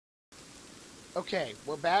Okay,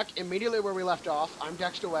 we're back immediately where we left off. I'm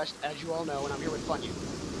Dexter West, as you all know, and I'm here with Funyun.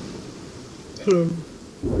 Hello.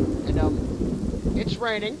 And, it's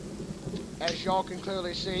raining, as y'all can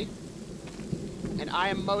clearly see. And I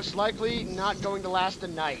am most likely not going to last the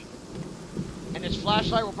night. And this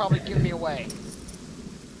flashlight will probably give me away.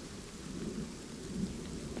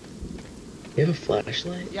 You have a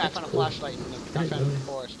flashlight? Yeah, That's I found a cool. flashlight in the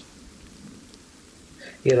forest.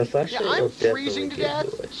 Yeah, the Yeah, flashlight I'm will freezing definitely to give death,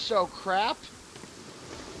 it away. so crap.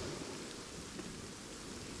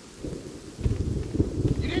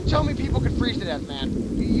 You didn't tell me people could freeze to death, man.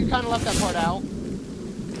 You kind of left that part out.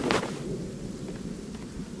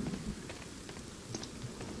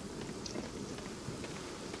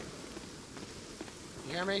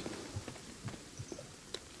 You hear me?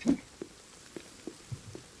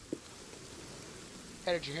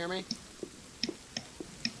 Hey, did you hear me?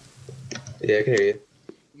 Yeah, I can hear you.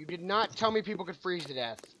 You did not tell me people could freeze to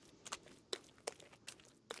death.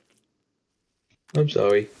 I'm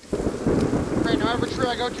sorry. Right, now every tree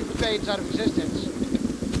I go to fades out of existence.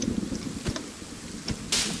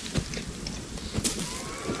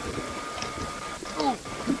 Ooh!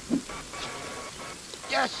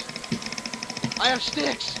 Yes! I have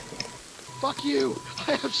sticks! Fuck you!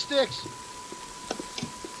 I have sticks!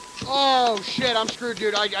 Oh shit, I'm screwed,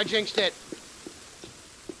 dude. I jinxed it.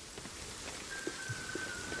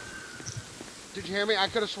 Did you hear me? I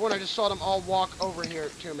could have sworn I just saw them all walk over here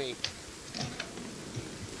to me.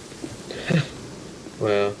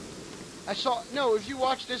 Well, I saw... No, if you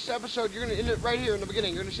watch this episode, you're gonna... In it right here in the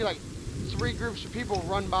beginning, you're gonna see like 3 groups of people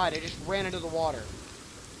run by. They just ran into the water.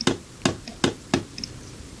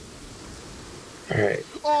 alright.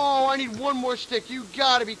 Oh, I need one more stick. You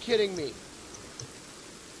gotta be kidding me.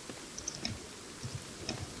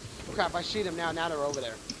 Crap, I see them now. Now they're over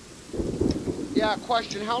there. Yeah,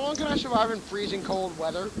 question. How long can I survive in freezing cold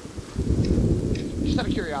weather? Just out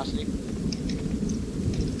of curiosity.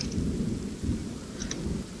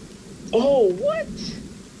 Oh, what?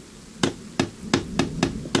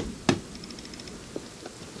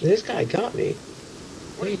 This guy got me.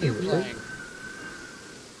 What are you playing?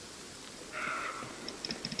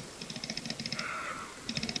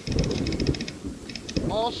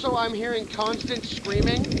 Also, I'm hearing constant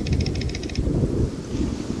screaming.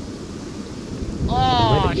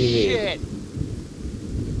 Oh, shit.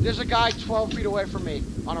 There's a guy 12 feet away from me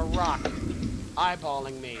on a rock,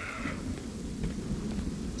 eyeballing me.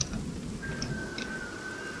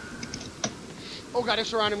 Oh, God, they're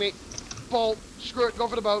surrounding me. Bolt. Screw it. Go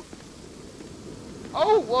for the boat.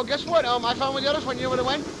 Oh, well, guess what? I found where the others went. You know where they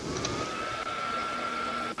went?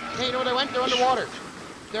 Hey, you know where they went? They're underwater.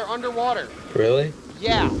 They're underwater. Really?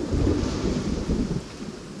 Yeah.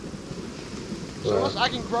 So Wow. unless I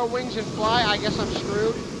can grow wings and fly, I guess I'm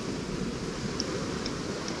screwed.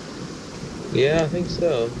 Yeah, I think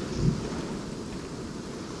so.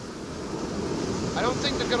 I don't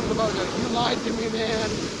think they're good on the boat. You lied to me, man.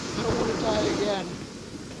 I don't want to die again.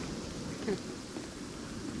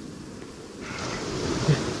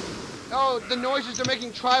 Oh, the noises, they're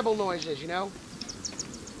making tribal noises, you know?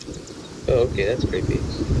 Oh, okay, that's creepy.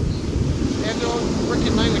 They have their own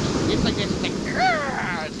freaking language. It's like this. It's like,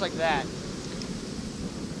 "Arrgh!" It's like that.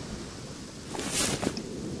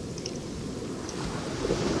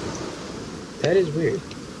 That is weird.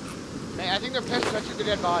 Hey, I think they're pissed that I took the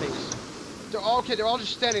dead bodies. They're all okay. They're all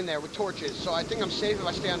just standing there with torches. So I think I'm safe if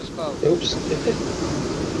I stay on this boat. Oops.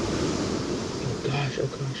 Oh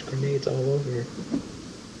gosh, grenades all over.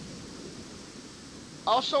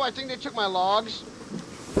 Also, I think they took my logs.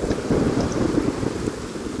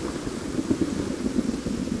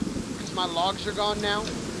 Because my logs are gone now.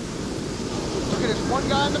 Look at this one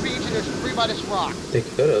guy on the beach and there's 3 by this rock. They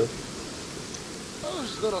could have.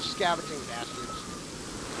 Those little scavenging bastards.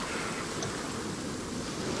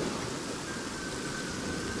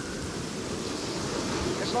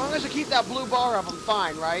 As long as I keep that blue bar up, I'm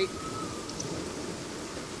fine, right?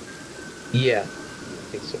 Yeah. I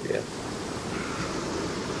think so, yeah.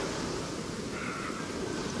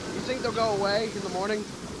 You think they'll go away in the morning?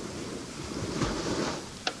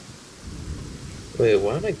 Wait,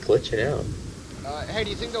 why am I glitching out? Hey, do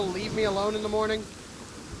you think they'll leave me alone in the morning?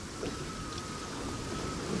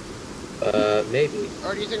 Maybe.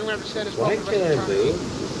 Or do you think I'm going to have to stand this Why boat for the can't rest I of eternity? move?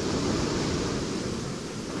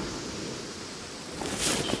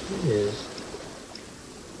 Jeez.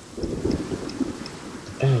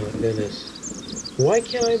 Oh my goodness. Why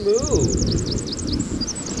can't I move?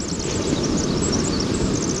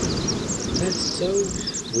 That's so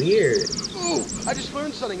weird. Ooh, I just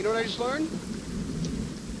learned something. You know what I just learned?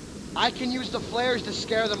 I can use the flares to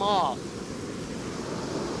scare them off.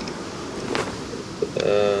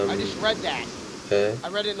 I just read that. Okay. I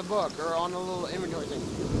read it in the book, or on a little inventory thing.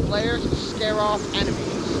 Flares scare off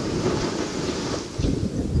enemies.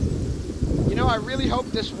 You know, I really hope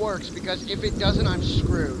this works, because if it doesn't, I'm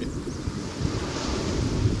screwed.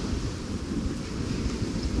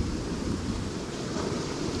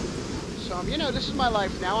 So, you know, this is my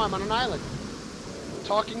life now. I'm on an island.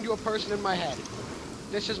 Talking to a person in my head.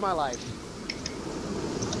 This is my life.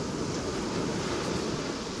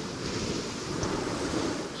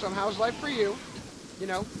 So how's life for you? You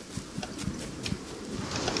know?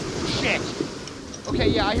 Shit! Okay,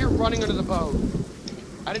 yeah, I hear running under the boat.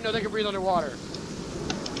 I didn't know they could breathe underwater.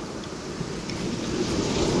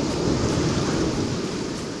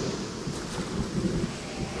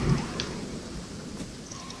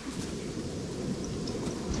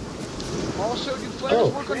 Also, do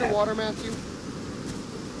flares work underwater, Matthew?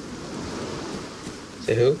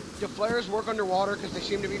 Say who? Do flares work underwater? Because they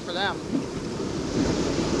seem to be for them.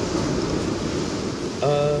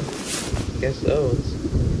 Guess so.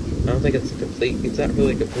 I don't think it's complete. It's not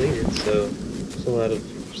really completed, so there's a lot of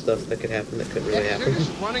stuff that could happen that couldn't really happen. They're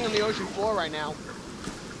just running on the ocean floor right now.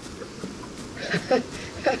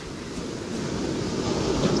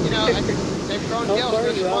 You know, they've grown gills. How far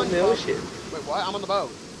are you out in the ocean? Wait, what? I'm on the boat.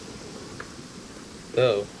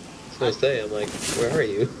 Oh, I was gonna say, I'm like, where are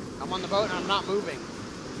you? I'm on the boat and I'm not moving.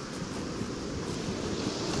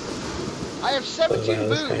 I have 17 wow,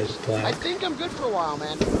 this boots. guy's black. I think I'm good for a while,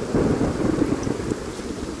 man.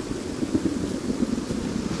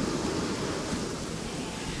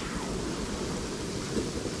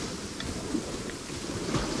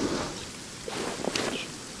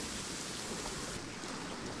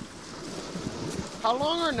 How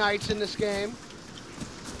long are nights in this game?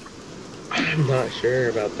 I'm not sure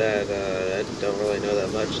about that. I don't really know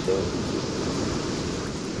that much, though.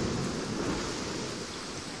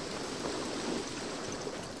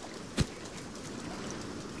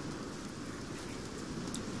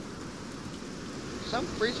 I'm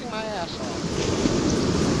freezing my ass off.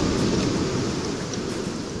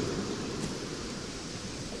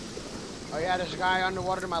 Oh yeah, there's a guy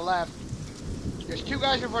underwater to my left. There's two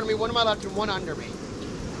guys in front of me, one to my left and one under me.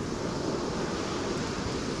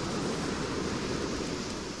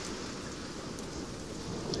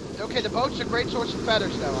 Okay, the boat's a great source of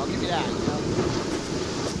feathers, though. I'll give you that. You know?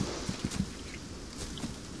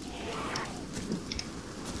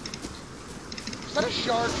 Is that a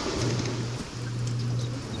shark?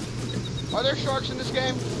 Are there sharks in this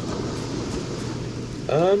game?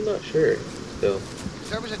 I'm not sure, still.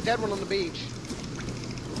 There was a dead one on the beach.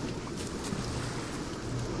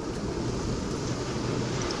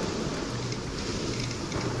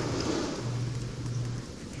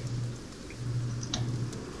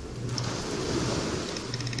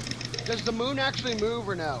 Does the moon actually move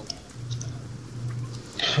or no?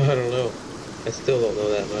 I don't know. I still don't know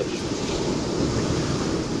that much.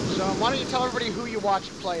 So why don't you tell everybody who you watch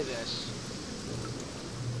play this?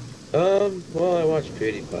 Well, I watch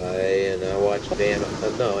PewDiePie, and I watch Van...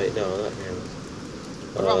 no, wait, no, not Van.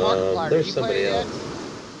 What about Markiplier? There's Did you somebody play it else. yet?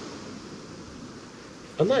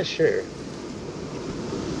 I'm not sure.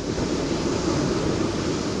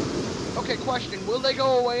 Okay, question. Will they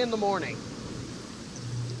go away in the morning?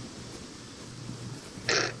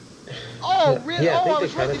 Oh, really? Yeah, I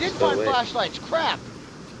was right. They kinda did just go find away. flashlights. Crap.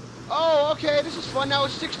 Oh, okay. This is fun. Now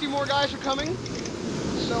 60 more guys are coming.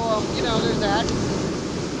 So, you know, there's that.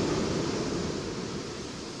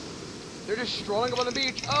 They're just strolling up on the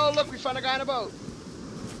beach. Oh, look, we found a guy in a boat.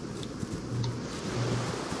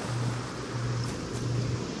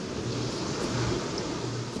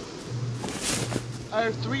 I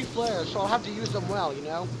have 3 flares, so I'll have to use them well, you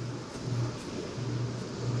know?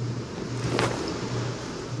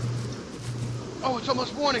 Oh, it's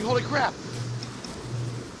almost morning. Holy crap.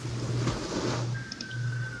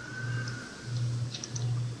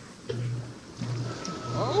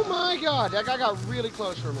 Oh my god, that guy got really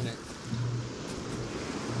close for a minute.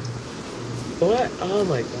 What? Oh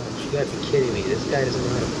my gosh, you gotta be kidding me. This guy doesn't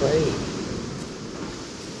know how to play.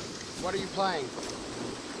 What are you playing?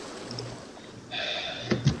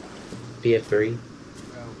 BF3?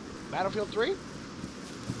 Oh. Battlefield 3?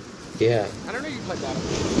 Yeah. I don't know you played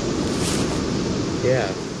Battlefield. Yeah.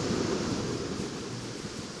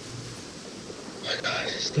 Oh my god,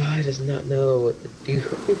 this guy does not know what to do.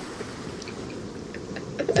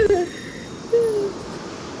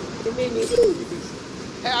 It made me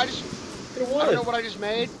lose. Hey, I don't know what I just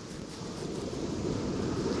made.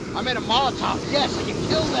 I made a Molotov. Yes, I can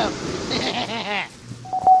kill them.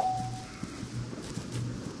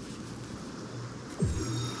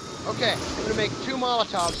 Okay, I'm gonna make 2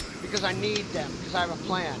 Molotovs because I need them, because I have a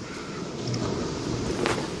plan.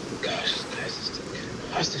 Gosh, this guy's just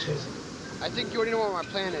hostages. I think you already know what my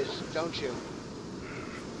plan is, don't you?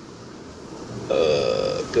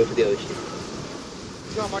 Go to the ocean.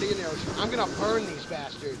 No, I'm already in the ocean. I'm gonna burn these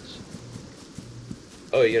bastards.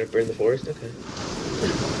 Oh, you're gonna burn the forest? Okay.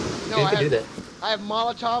 No, You can do that. I have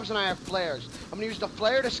Molotovs and I have flares. I'm gonna use the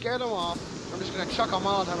flare to scare them off. I'm just gonna chuck a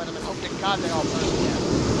Molotov at them and hope to God they all burn to death.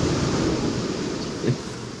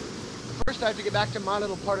 First, I have to get back to my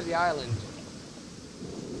little part of the island.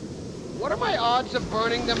 What are my odds of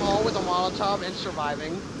burning them all with a Molotov and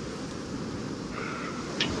surviving?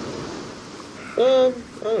 I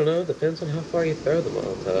don't know. Depends on how far you throw the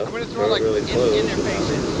Molotov. I'm gonna throw like really in their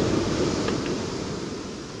faces.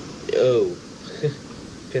 Oh.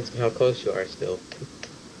 Depends on how close you are still.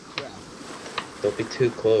 Crap. Don't be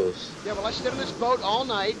too close. Yeah, well, I stayed on this boat all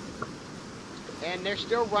night, and they're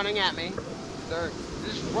still running at me. They're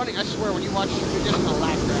just running. I swear, when you watch, you're just gonna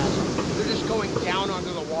laugh your ass off. They're just going down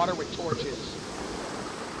under the water with torches.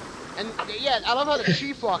 And yeah, I love how the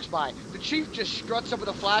chief walks by. The chief just struts up with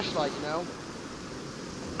a flashlight, you know.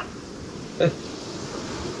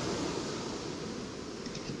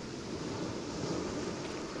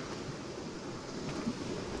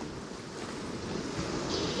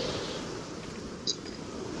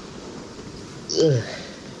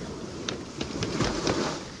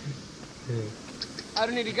 I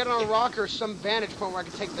don't need to get on a rock or some vantage point where I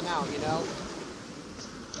can take them out, you know?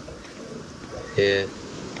 Yeah.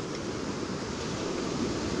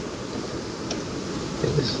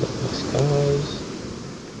 Okay, this is the stars.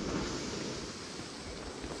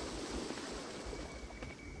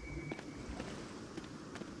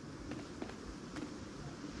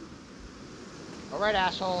 Alright,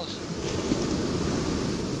 assholes.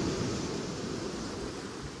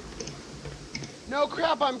 No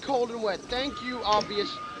crap, I'm cold and wet. Thank you,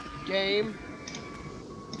 obvious game.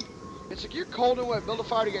 It's like, you're cold and wet. Build a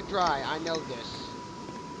fire to get dry. I know this.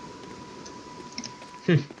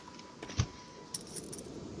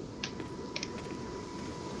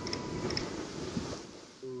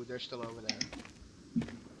 Ooh, they're still over there.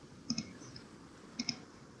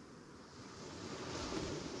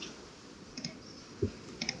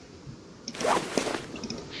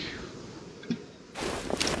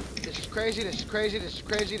 This is crazy, this is crazy, this is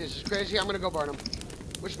crazy, this is crazy. I'm gonna go burn them.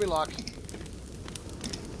 Wish me luck.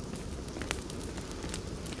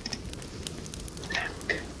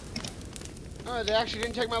 Oh, they actually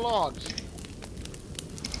didn't take my logs.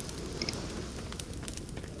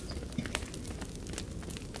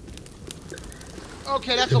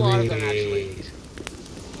 Okay, that's a lot of them, actually.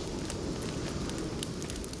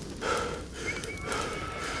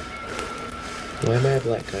 Why am I a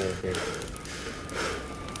black guy over here?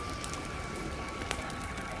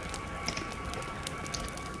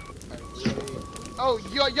 Oh,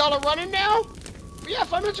 y'all are running now? Yeah,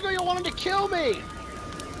 5 minutes ago you wanted to kill me.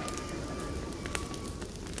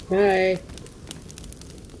 Bye.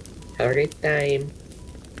 Have a great time.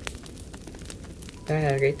 Bye,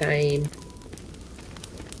 have a great time.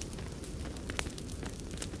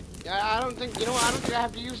 Yeah, I don't think, you know what, I don't think I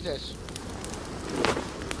have to use this.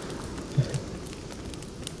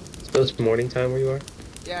 So it's morning time where you are?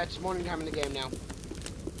 Yeah, it's morning time in the game now.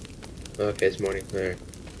 Okay, it's morning. Alright.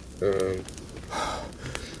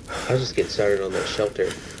 I'll just get started on that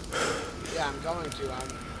shelter. Yeah, I'm going to. I'm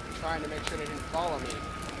trying to make sure they didn't follow me.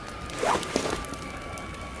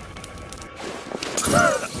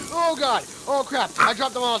 Oh god! Oh crap! I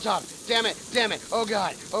dropped the Molotov! Damn it! Damn it! Oh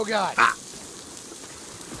god! Oh god!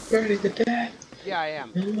 Burning to death! Yeah, I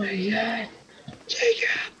am. Oh my god!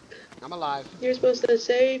 Jacob! I'm alive. You're supposed to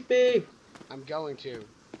save me! I'm going to.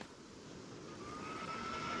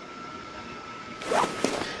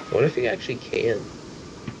 What if you actually can?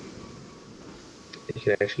 You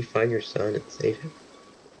can actually find your son and save him.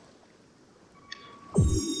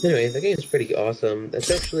 Anyway, the game is pretty awesome. That's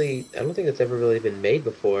actually, I don't think it's ever really been made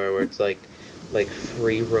before, where it's like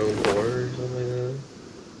free roam horror or something like that.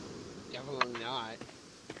 Definitely not.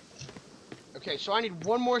 Okay, so I need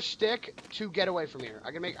one more stick to get away from here.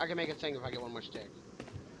 I can make a thing if I get one more stick.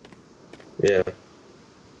 Yeah.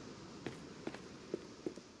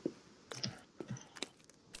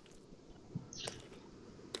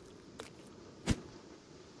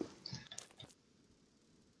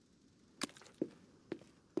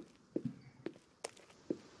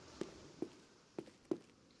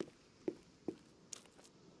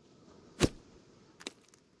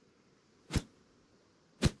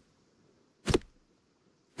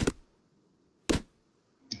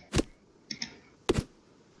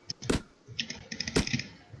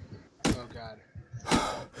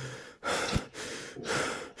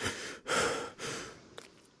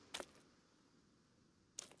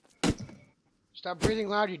 Stop breathing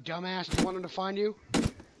loud, you dumbass. Do you want him to find you?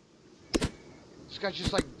 This guy's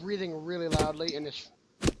just like breathing really loudly, and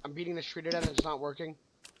I'm beating the shit out of it, it's not working.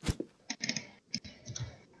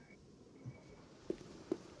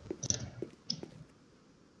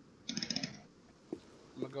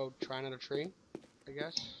 I'm gonna go try another tree, I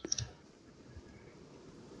guess.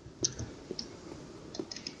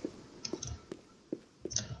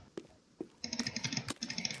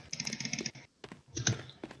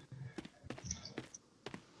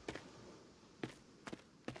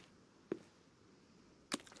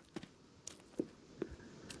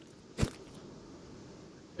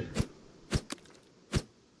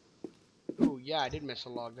 Ooh, yeah, I did miss a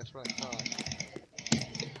log, that's what I thought.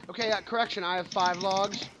 Okay, correction, I have 5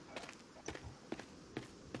 logs.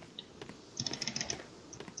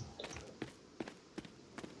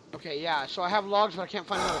 Okay, yeah, so I have logs, but I can't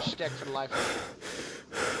find another stick for the life of me.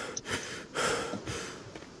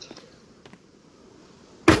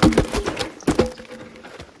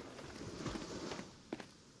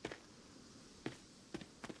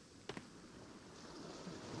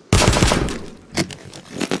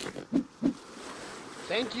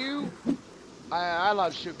 Thank you. I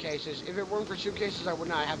love suitcases. If it weren't for suitcases, I would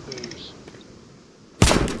not have booze.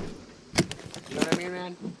 You know what I mean,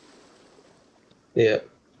 man? Yeah.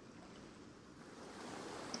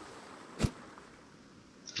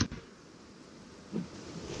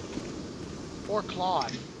 Or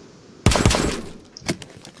cloth.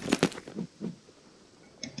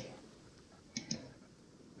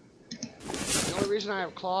 The only reason I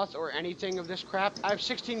have cloth or anything of this crap, I have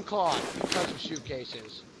 16 cloth because of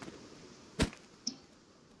suitcases.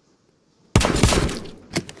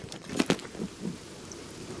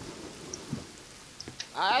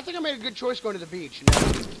 I think I made a good choice going to the beach, you know?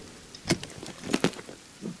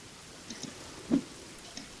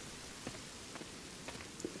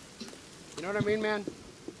 You know what I mean, man?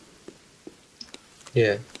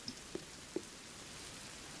 Yeah.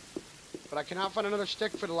 But I cannot find another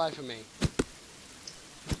stick for the life of me.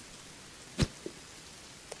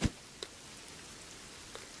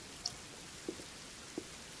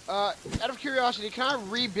 Out of curiosity, can I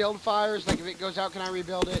rebuild fires? Like, if it goes out, can I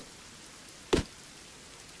rebuild it?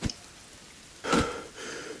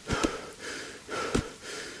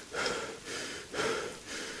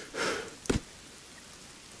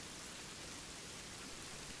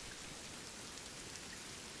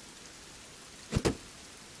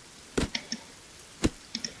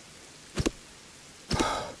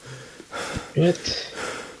 What?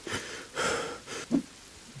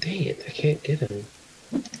 Dang it, I can't get him.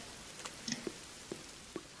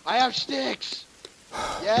 I have sticks!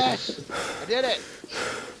 Yes! I did it!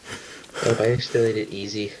 Oh, I accidentally did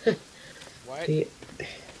easy. What? I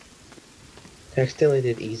accidentally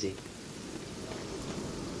did easy.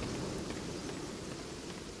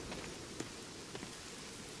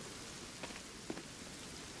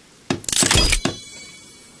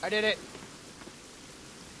 I did it!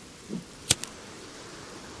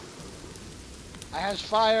 I has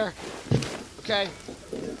fire. Okay.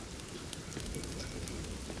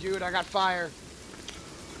 Dude, I got fire.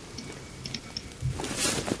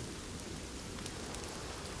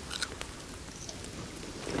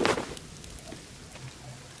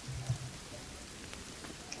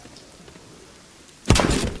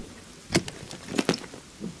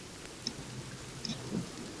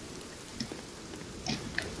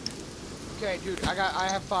 Okay, dude, I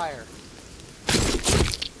have fire.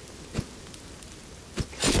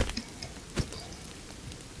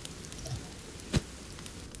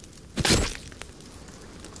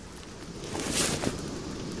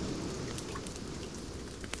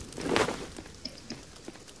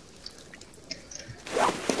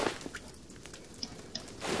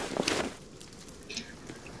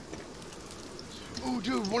 Ooh,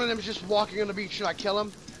 dude, one of them is just walking on the beach. Should I kill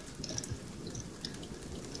him?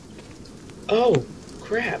 Oh,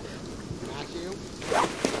 crap. Matthew?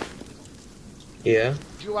 Yeah?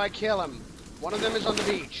 Do I kill him? One of them is on the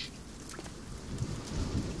beach.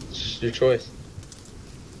 It's your choice.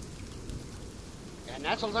 And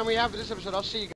that's all the time we have for this episode. I'll see you guys.